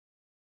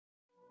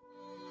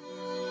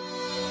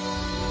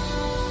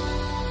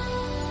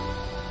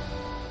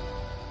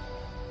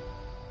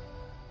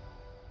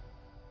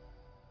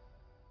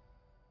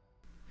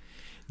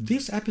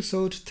This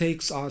episode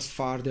takes us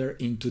farther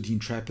into the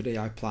Intrepid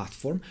AI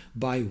platform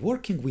by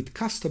working with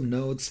custom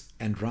nodes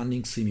and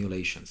running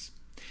simulations.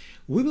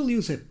 We will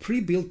use a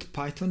pre-built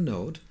Python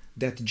node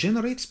that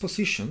generates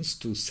positions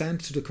to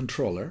send to the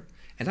controller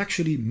and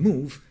actually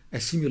move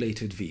a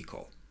simulated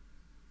vehicle.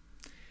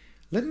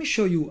 Let me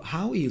show you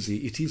how easy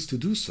it is to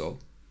do so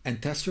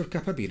and test your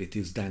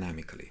capabilities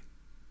dynamically.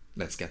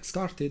 Let's get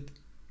started.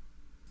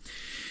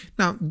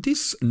 Now,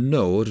 this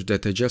node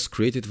that I just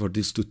created for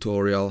this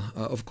tutorial,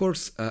 of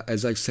course,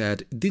 as I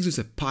said, this is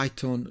a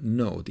Python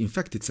node. In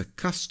fact, it's a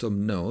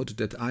custom node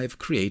that I've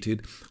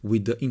created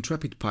with the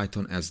Intrepid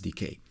Python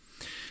SDK.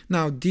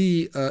 Now,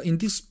 in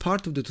this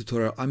part of the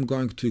tutorial, I'm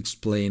going to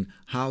explain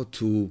how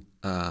to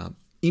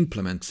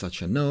implement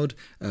such a node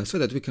so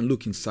that we can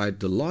look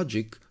inside the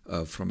logic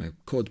from a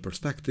code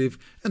perspective,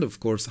 and of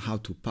course how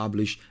to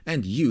publish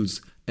and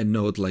use a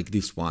node like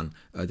this one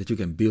that you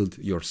can build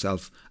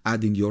yourself,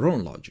 adding your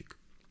own logic.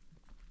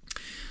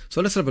 So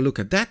let's have a look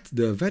at that.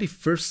 The very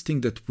first thing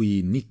that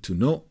we need to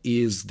know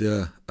is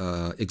the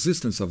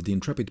existence of the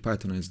Intrepid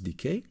Python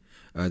SDK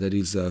that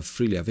is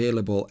freely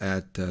available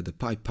at the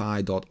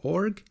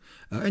pypy.org,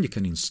 and you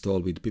can install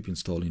with pip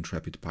install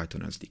Intrepid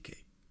Python SDK.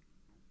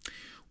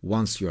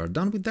 Once you are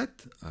done with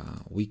that,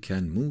 we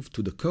can move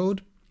to the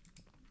code.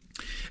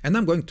 And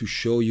I'm going to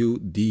show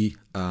you the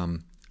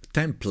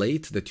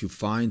template that you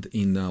find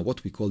in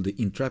what we call the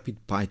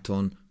Intrepid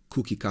Python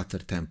cookie cutter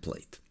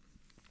template.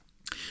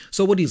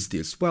 So what is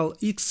this? Well,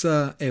 it's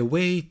a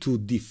way to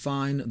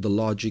define the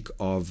logic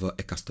of a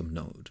custom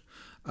node.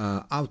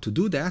 How to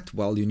do that?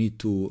 Well, you need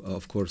to,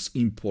 of course,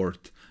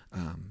 import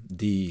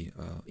the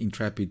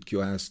Intrepid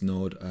QoS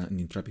node and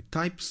Intrepid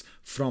types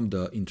from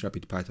the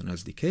Intrepid Python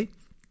SDK.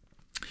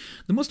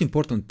 The most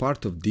important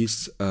part of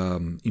this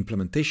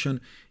implementation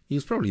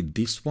is probably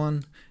this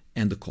one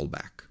and the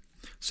callback.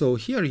 So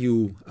here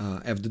you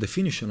have the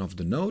definition of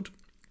the node.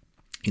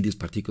 In this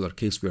particular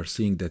case, we are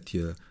seeing that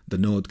the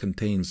node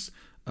contains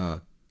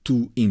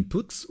two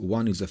inputs.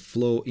 One is a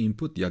flow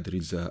input, the other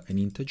is an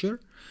integer.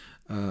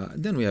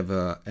 Then we have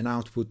an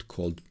output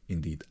called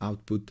indeed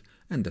output,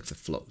 and that's a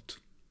float.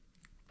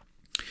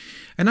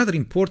 Another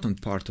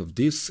important part of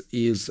this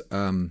is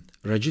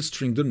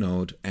registering the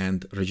node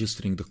and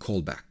registering the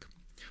callback.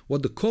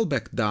 What the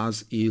callback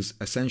does is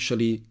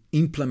essentially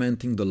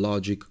implementing the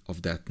logic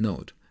of that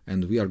node.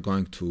 And we are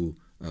going to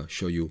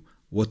show you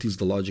what is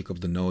the logic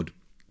of the node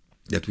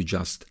that we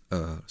just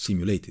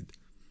simulated.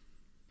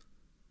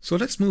 So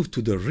let's move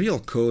to the real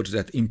code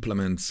that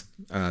implements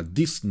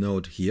this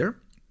node here.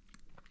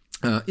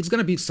 It's going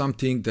to be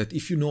something that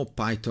if you know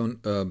Python,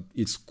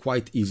 it's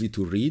quite easy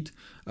to read.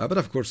 But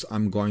of course,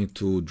 I'm going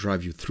to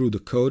drive you through the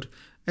code.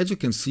 As you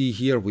can see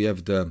here, we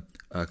have the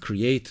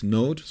create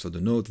node, so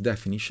the node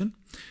definition.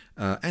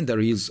 And there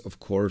is, of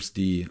course,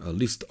 the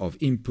list of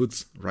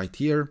inputs right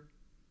here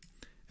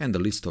and the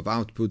list of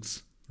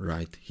outputs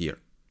right here.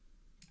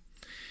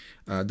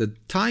 The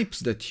types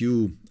that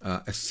you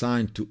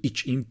assign to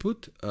each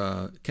input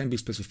can be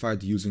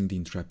specified using the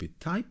Intrepid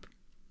type.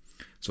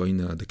 So in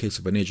the case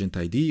of an agent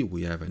ID,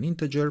 we have an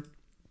integer.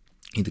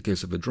 In the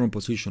case of a drone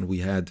position, we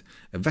had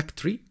a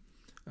vec3,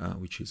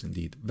 which is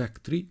indeed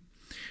vec3.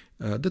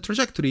 The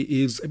trajectory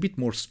is a bit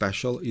more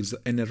special, is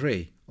an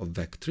array of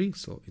vec3,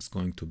 so it's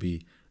going to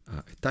be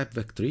a type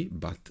vec3,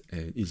 but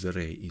its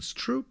array is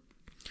true.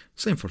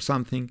 Same for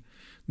something.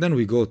 Then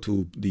we go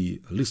to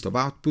the list of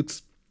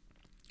outputs.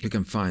 You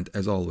can find,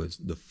 as always,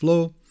 the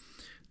flow,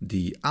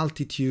 the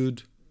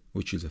altitude,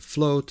 which is a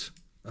float,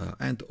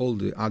 and all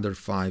the other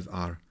 5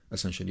 are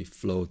essentially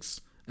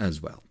floats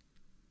as well.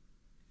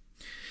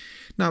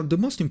 Now, the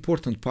most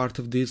important part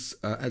of this,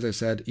 as I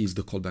said, is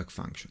the callback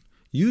function.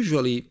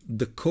 Usually,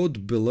 the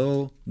code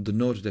below the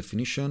node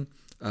definition,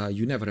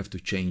 you never have to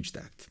change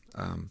that.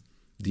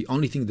 The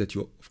only thing that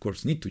you, of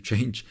course, need to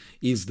change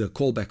is the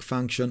callback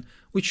function,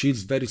 which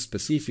is very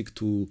specific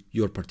to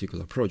your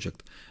particular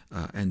project.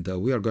 And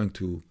we are going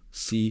to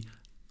see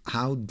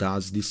how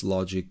does this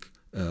logic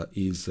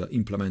is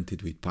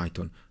implemented with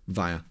Python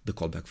via the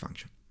callback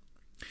function.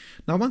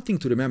 Now, one thing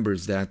to remember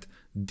is that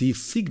the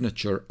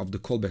signature of the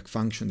callback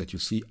function that you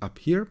see up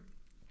here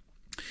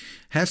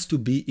has to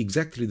be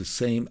exactly the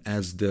same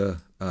as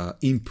the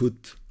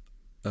input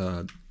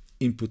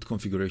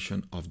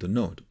configuration of the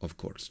node, of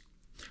course.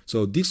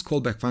 So this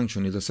callback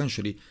function is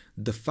essentially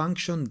the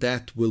function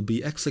that will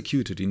be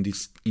executed in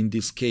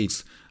this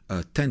case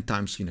 10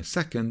 times in a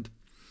second.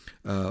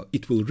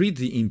 It will read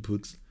the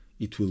inputs,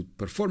 it will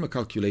perform a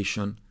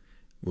calculation,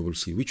 we will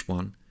see which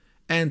one,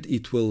 and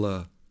it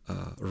will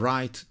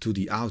write to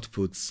the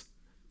outputs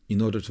in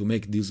order to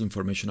make this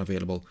information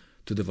available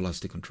to the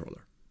velocity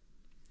controller.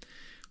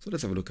 So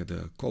let's have a look at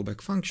the callback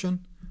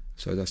function.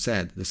 So as I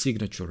said, the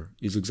signature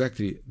is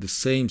exactly the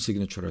same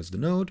signature as the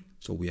node.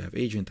 So we have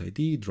agent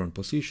ID, drone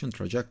position,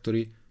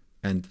 trajectory,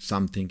 and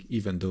something,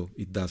 even though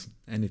it doesn't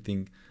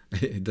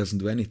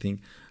do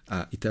anything,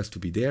 it has to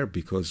be there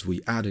because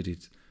we added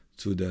it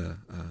to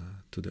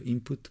the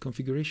input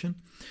configuration.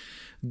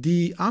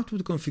 The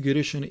output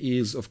configuration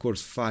is, of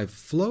course, 5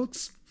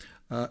 floats.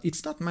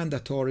 It's not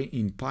mandatory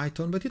in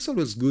Python, but it's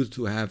always good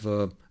to have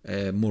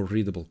a more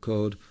readable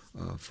code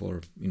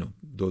for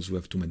those who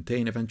have to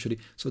maintain eventually,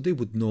 so they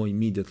would know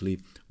immediately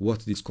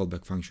what this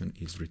callback function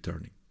is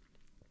returning.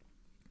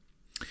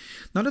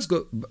 Now let's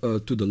go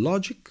to the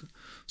logic.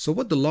 So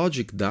what the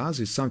logic does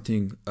is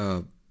something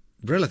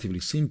relatively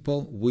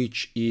simple,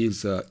 which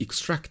is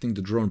extracting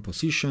the drone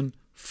position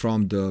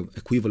from the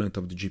equivalent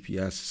of the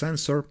GPS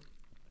sensor,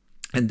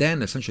 and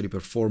then essentially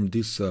perform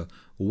this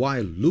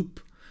while loop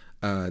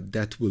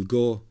that will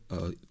go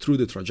through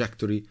the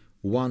trajectory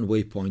one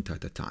waypoint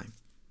at a time.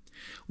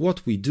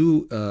 What we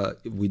do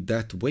with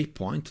that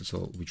waypoint,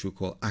 so which we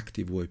call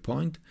active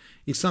waypoint,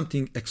 is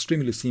something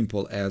extremely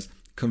simple as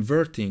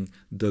converting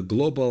the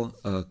global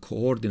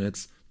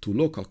coordinates to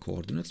local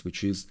coordinates,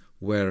 which is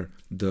where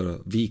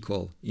the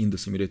vehicle in the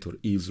simulator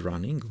is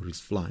running or is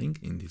flying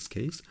in this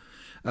case.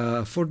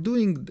 For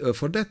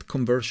that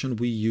conversion,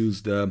 we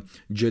use the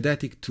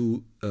geodetic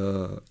to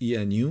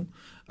ENU,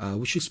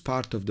 which is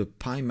part of the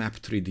PyMap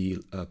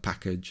 3D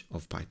package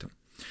of Python.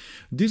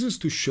 This is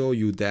to show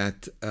you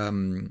that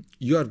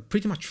you are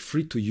pretty much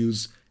free to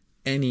use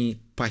any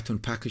Python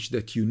package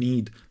that you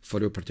need for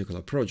your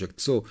particular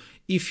project. So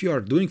if you are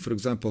doing, for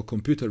example,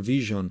 computer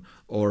vision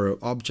or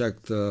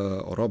object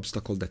or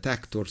obstacle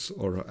detectors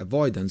or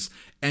avoidance,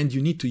 and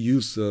you need to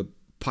use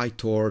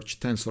PyTorch,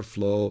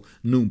 TensorFlow,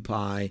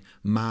 NumPy,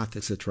 Math,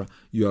 etc.,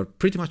 you are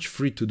pretty much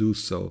free to do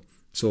so.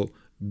 So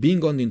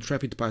being on the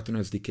Intrepid Python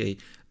SDK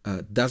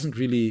doesn't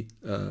really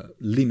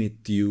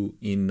limit you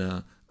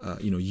in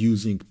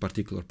using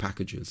particular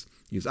packages.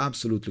 It's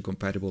absolutely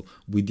compatible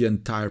with the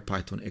entire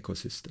Python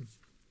ecosystem.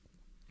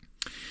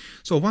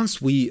 So once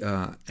we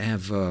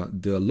have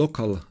the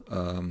local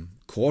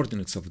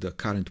coordinates of the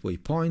current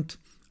waypoint,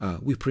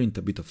 we print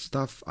a bit of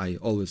stuff. I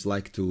always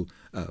like to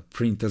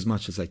print as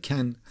much as I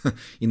can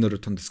in order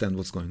to understand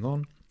what's going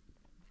on.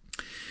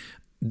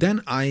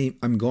 Then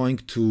I'm going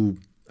to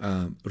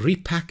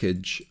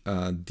repackage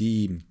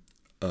the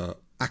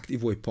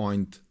active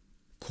waypoint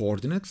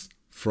coordinates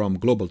from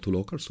global to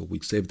local, so we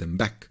save them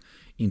back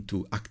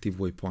into active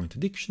waypoint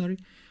dictionary,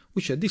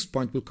 which at this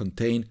point will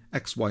contain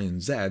X, Y,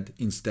 and Z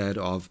instead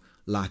of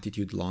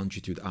latitude,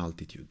 longitude,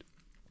 altitude.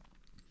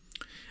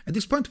 At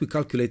this point, we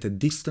calculate a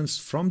distance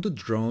from the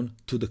drone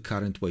to the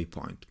current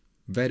waypoint,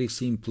 very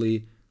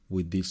simply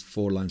with these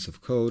 4 lines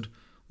of code,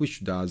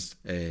 which does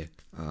a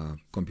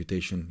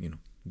computation,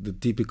 the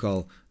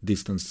typical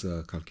distance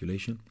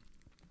calculation.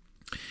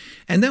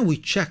 And then we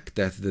check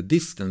that the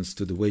distance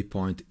to the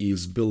waypoint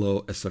is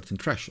below a certain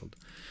threshold.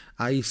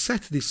 I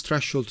set this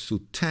threshold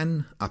to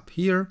 10 up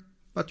here,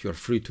 but you're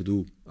free to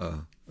do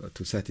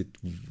to set it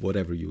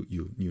whatever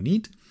you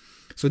need.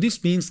 So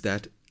this means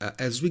that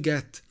as we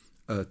get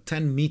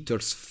 10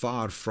 meters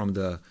far from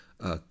the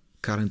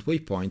current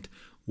waypoint,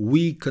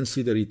 we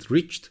consider it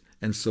reached,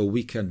 and so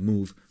we can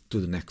move to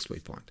the next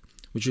waypoint,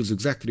 which is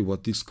exactly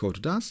what this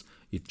code does.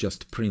 It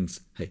just prints,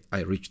 hey,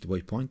 I reached the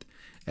waypoint,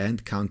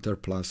 and counter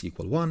plus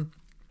equal 1,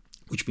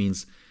 which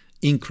means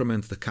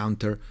increment the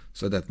counter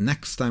so that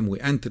next time we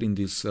enter in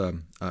this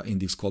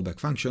callback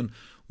function,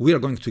 we are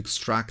going to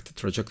extract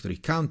trajectory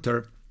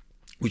counter,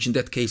 which in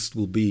that case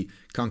will be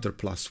counter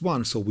plus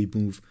 1, so we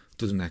move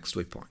to the next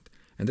waypoint.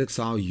 And that's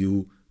how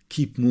you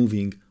keep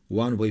moving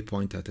one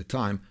waypoint at a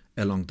time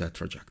along that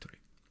trajectory.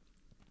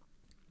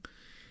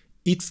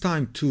 It's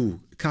time to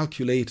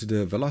calculate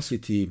the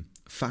velocity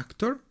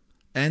factor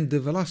and the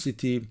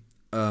velocity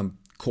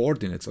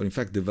coordinates, or in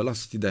fact the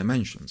velocity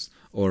dimensions,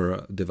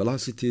 or the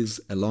velocities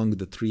along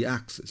the 3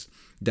 axes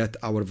that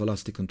our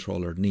velocity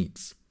controller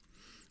needs.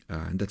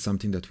 And that's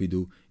something that we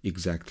do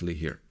exactly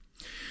here.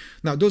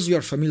 Now, those who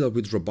are familiar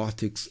with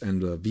robotics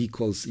and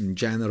vehicles in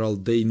general,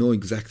 they know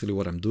exactly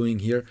what I'm doing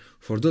here.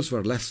 For those who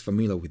are less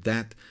familiar with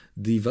that,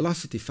 the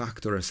velocity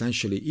factor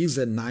essentially is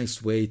a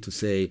nice way to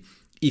say,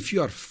 if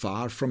you are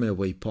far from a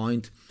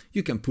waypoint,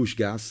 you can push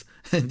gas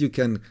and you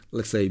can,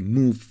 let's say,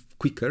 move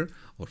quicker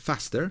or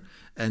faster.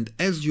 And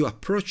as you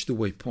approach the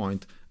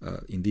waypoint,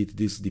 indeed,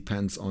 this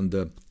depends on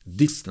the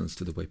distance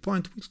to the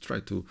waypoint, we try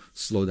to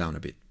slow down a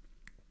bit.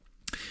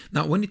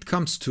 Now, when it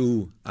comes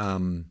to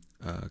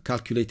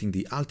calculating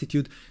the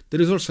altitude,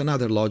 there is also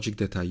another logic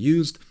that I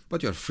used,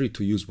 but you're free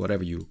to use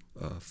whatever you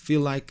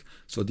feel like.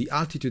 So the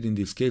altitude in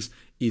this case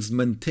is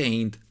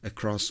maintained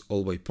across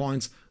all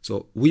waypoints.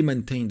 So we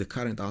maintain the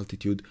current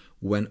altitude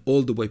when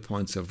all the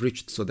waypoints have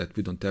reached, so that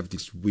we don't have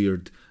this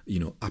weird,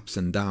 ups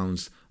and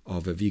downs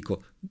of a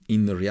vehicle.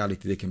 In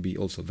reality, they can be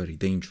also very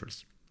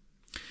dangerous.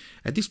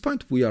 At this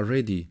point, we are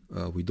ready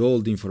with all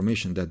the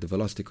information that the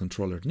velocity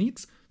controller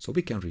needs, so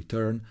we can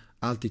return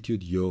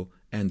altitude, yaw,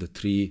 and the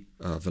 3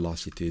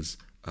 velocities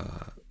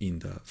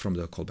from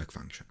the callback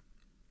function.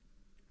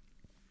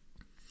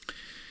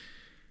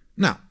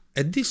 Now,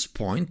 at this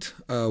point,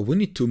 we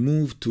need to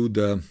move to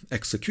the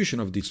execution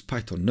of this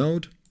Python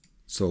node.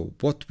 So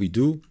what we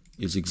do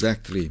is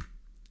exactly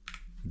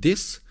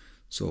this.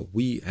 So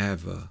we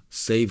have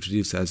saved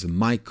this as a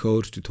my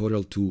code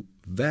tutorial to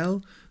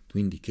vel to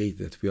indicate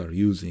that we are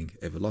using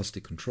a velocity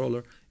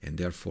controller, and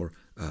therefore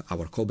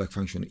our callback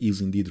function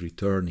is indeed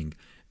returning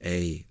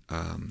a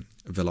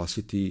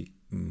velocity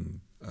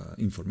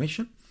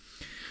information.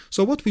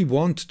 So what we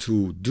want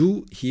to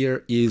do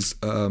here is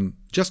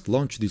just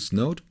launch this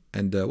node,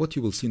 and what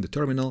you will see in the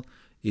terminal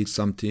is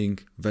something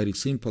very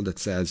simple that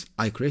says,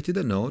 I created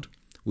a node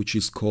which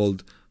is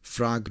called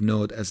frag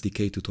node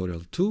SDK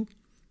tutorial 2.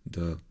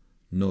 The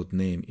node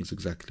name is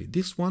exactly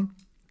this one.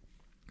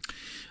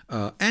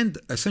 And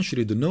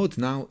essentially the node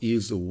now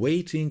is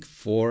waiting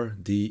for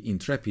the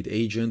Intrepid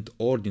agent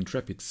or the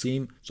Intrepid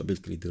sim, so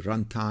basically the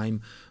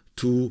runtime,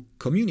 to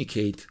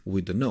communicate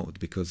with the node,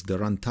 because the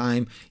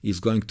runtime is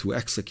going to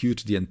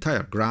execute the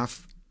entire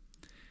graph,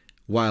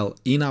 while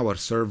in our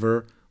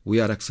server we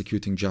are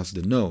executing just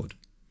the node.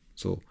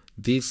 So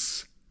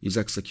this is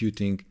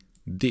executing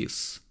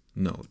this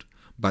node,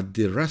 but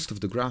the rest of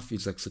the graph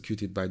is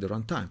executed by the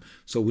runtime.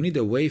 So we need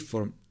a way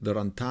for the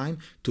runtime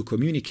to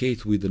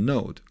communicate with the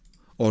node,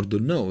 or the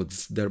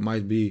nodes. There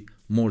might be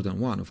more than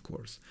one, of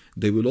course.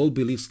 They will all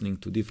be listening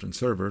to different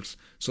servers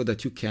so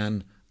that you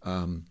can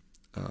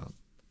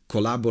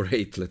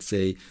collaborate, let's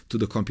say, to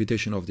the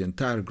computation of the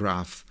entire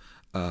graph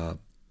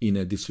in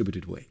a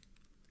distributed way.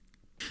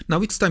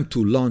 Now it's time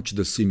to launch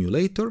the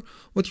simulator.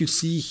 What you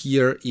see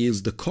here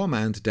is the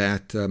command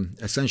that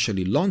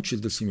essentially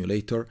launches the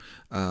simulator,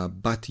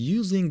 but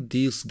using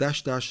this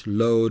 --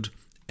 load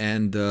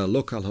and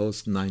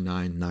localhost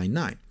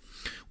 9999,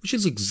 which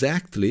is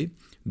exactly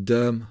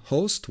the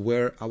host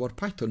where our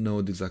Python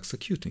node is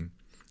executing.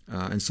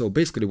 And so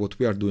basically what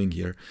we are doing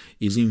here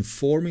is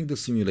informing the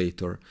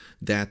simulator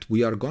that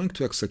we are going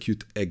to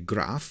execute a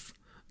graph,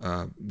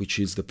 which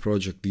is the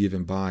project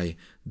given by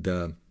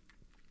the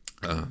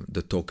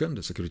token,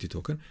 the security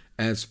token,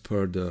 as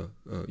per the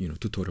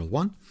tutorial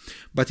 1.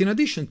 But in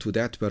addition to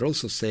that, we're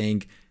also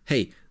saying,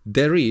 hey,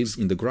 there is,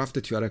 in the graph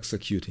that you are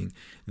executing,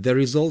 there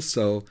is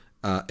also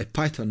a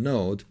Python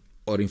node,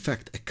 or in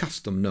fact a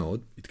custom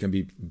node, it can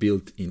be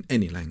built in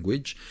any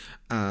language,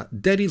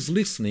 that is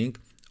listening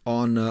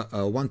on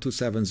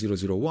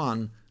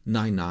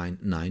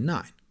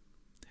 127.0.0.1.99.99.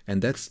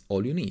 And that's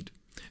all you need.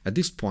 At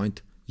this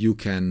point, you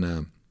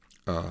can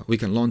we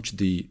can launch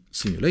the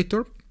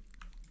simulator.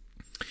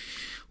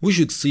 We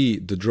should see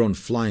the drone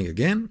flying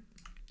again,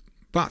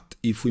 but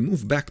if we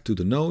move back to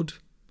the node,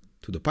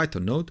 to the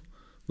Python node,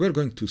 we're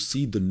going to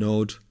see the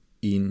node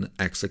in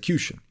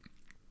execution.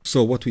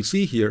 So what we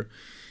see here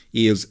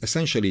is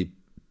essentially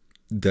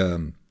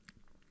the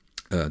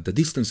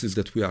distances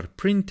that we are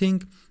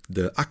printing,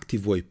 the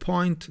active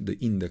waypoint, the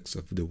index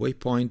of the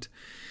waypoint,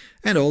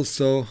 and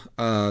also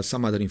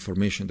some other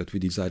information that we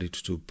decided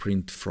to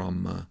print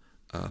from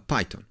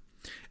Python.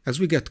 As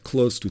we get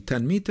close to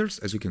 10 meters,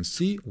 as you can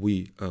see,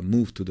 we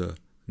move to the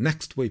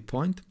next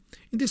waypoint.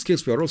 In this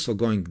case, we are also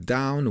going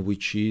down,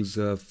 which is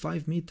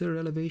 5-meter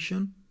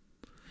elevation,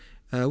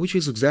 which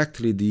is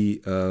exactly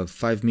the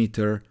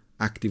 5-meter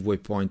active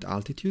waypoint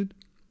altitude.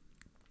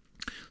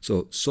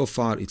 So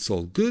far it's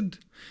all good.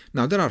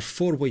 Now there are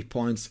 4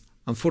 waypoints.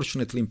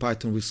 Unfortunately in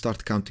Python we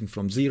start counting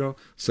from 0,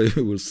 so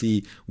you will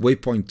see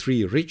waypoint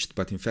 3 reached,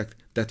 but in fact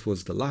that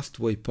was the last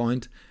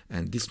waypoint,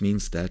 and this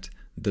means that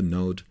the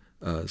node,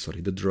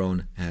 the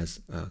drone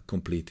has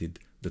completed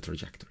the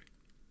trajectory.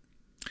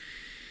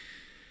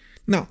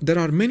 Now there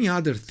are many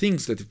other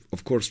things that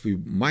of course we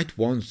might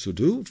want to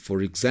do.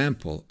 For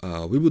example,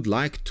 we would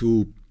like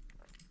to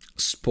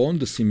spawn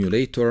the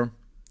simulator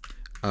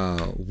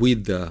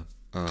with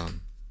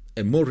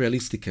a more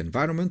realistic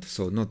environment,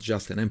 so not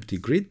just an empty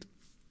grid.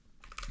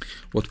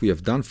 What we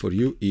have done for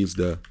you is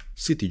the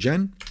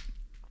CityGen.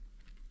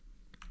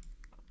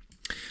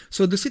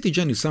 So the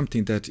CityGen is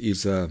something that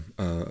is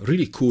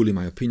really cool in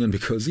my opinion,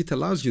 because it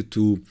allows you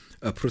to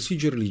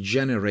procedurally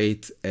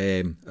generate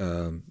a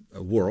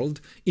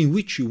world in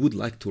which you would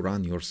like to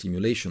run your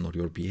simulation or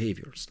your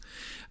behaviors.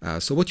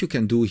 So what you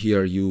can do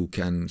here, you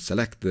can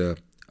select the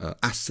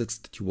assets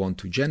that you want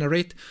to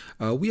generate.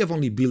 We have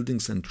only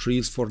buildings and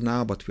trees for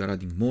now, but we are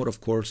adding more,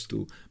 of course,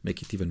 to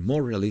make it even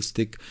more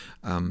realistic.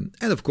 And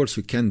of course,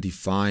 we can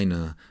define,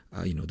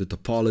 the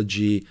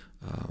topology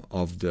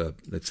of the,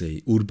 let's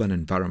say, urban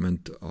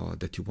environment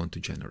that you want to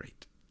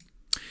generate.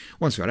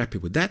 Once you are happy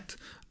with that,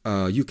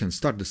 you can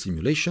start the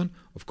simulation.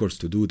 Of course,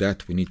 to do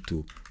that, we need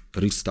to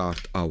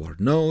restart our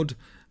node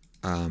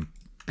and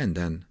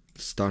then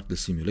start the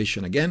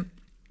simulation again.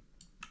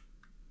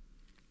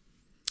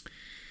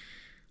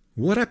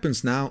 What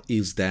happens now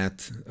is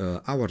that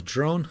our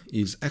drone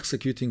is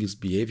executing its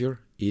behavior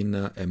in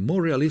a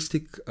more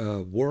realistic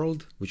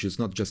world, which is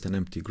not just an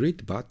empty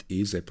grid, but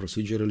is a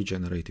procedurally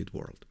generated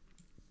world.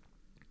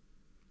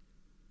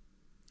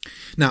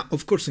 Now,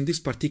 of course, in this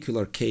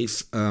particular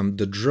case,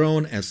 the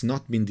drone has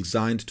not been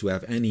designed to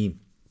have any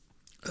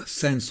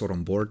sensor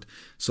on board.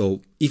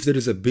 So if there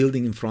is a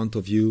building in front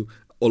of you,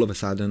 all of a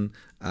sudden,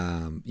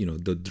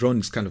 the drone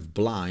is kind of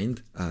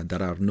blind.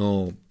 There are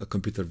no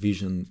computer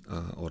vision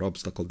or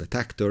obstacle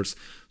detectors.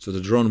 So the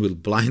drone will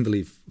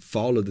blindly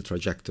follow the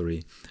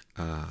trajectory,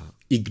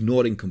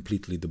 ignoring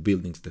completely the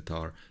buildings that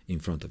are in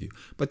front of you.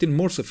 But in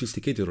more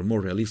sophisticated or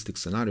more realistic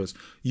scenarios,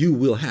 you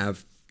will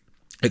have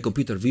a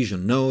computer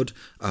vision node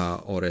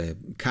or a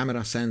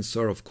camera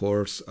sensor, of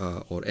course,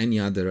 or any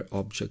other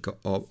object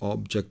or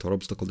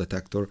obstacle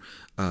detector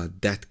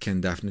that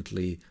can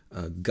definitely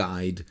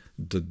guide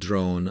the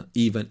drone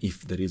even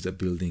if there is a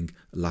building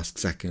last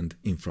second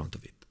in front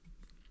of it.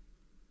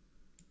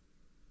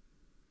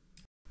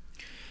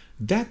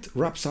 That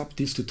wraps up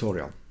this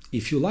tutorial.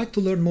 If you'd like to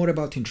learn more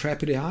about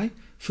Intrepid AI,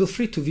 feel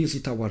free to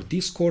visit our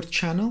Discord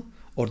channel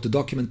or the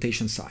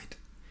documentation site.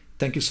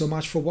 Thank you so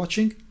much for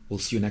watching. We'll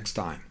see you next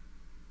time.